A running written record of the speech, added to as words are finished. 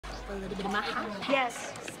a little bit of my house.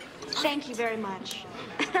 Yes. Thank you very much.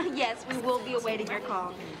 Yes, we will be awaiting your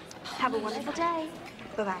call. Have a wonderful day.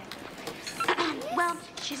 Bye-bye. Well,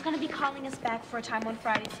 she's going to be calling us back for a time on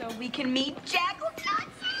Friday so we can meet Jackal Johnson.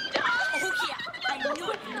 Oh, yeah. I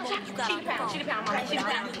knew it. Cheetah Pound, Mama. Cheetah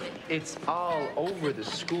Pound. It's all over the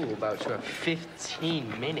school about your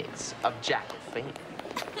 15 minutes of Jackal fame.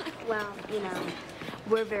 Well, you know,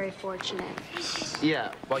 we're very fortunate.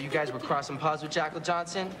 Yeah, while you guys were crossing paths with Jackal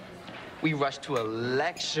Johnson, we rushed to a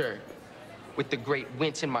lecture with the great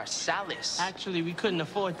Wynton Marsalis. Actually, we couldn't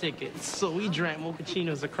afford tickets, so we drank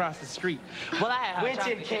mochachinos across the street. Well, I had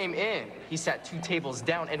Wynton came in. He sat 2 tables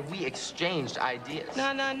down, and we exchanged ideas.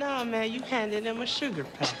 No, man. You handed him a sugar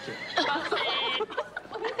packet.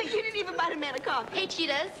 You didn't even buy the man a coffee. Hey,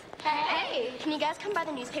 Cheetahs. Hey. Can you guys come by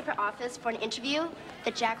the newspaper office for an interview?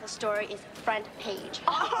 The Jackal story is front page.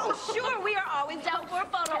 Oh, sure. We are always down for a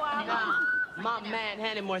photo op. My man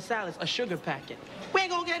handed Marsalis a sugar packet. We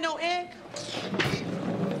ain't gonna get no egg.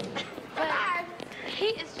 But he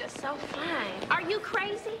is just so fine. Are you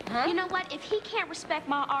crazy? Huh? You know what? If he can't respect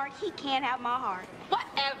my art, he can't have my heart.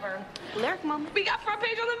 Whatever. Lyric moment. We got front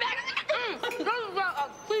page on the magazine. This is a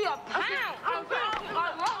Cheetah Pound.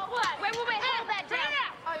 What? Wait, hold that down.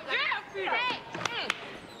 Hey.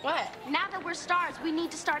 What? Now that we're stars, we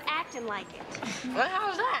need to start acting like it.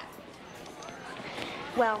 How's that?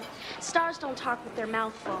 Well, stars don't talk with their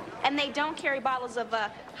mouth full, and they don't carry bottles of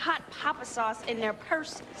hot papa sauce in their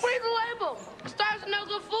purses. Read the label. Stars know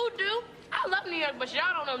good food, do. I love New York, but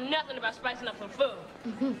y'all don't know nothing about spicing up some food.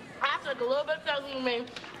 I took a little bit of something with me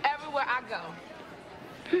everywhere I go.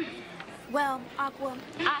 Well, Aqua,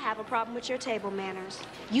 I have a problem with your table manners.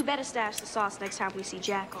 You better stash the sauce next time we see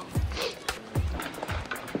Jackal.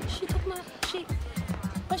 She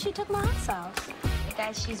took my hot sauce.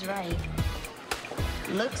 Guys, she's right.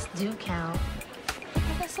 Looks do count. I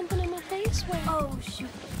got something in my face. Wait. Oh, shoot.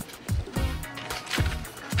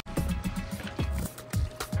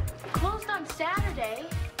 Closed on Saturday.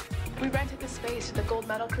 We rented the space for the Gold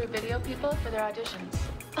Medal Crew video people for their auditions.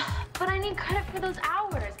 But I need credit for those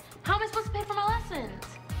hours. How am I supposed to pay for my lessons?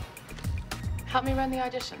 Help me run the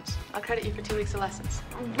auditions. I'll credit you for 2 weeks of lessons.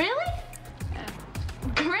 Really? Yeah.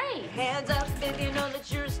 Great. Hands up if you know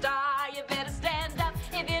that you're a star. You better stand up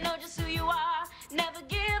if you know just who you are. Never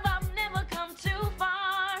give up, never come too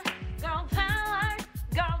far. Girl power,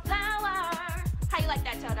 girl power. How you like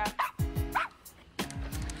that, Toto?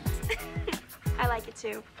 I like it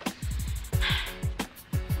too.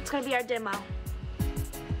 It's gonna be our demo.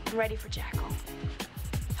 I'm ready for Jackal.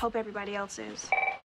 Hope everybody else is.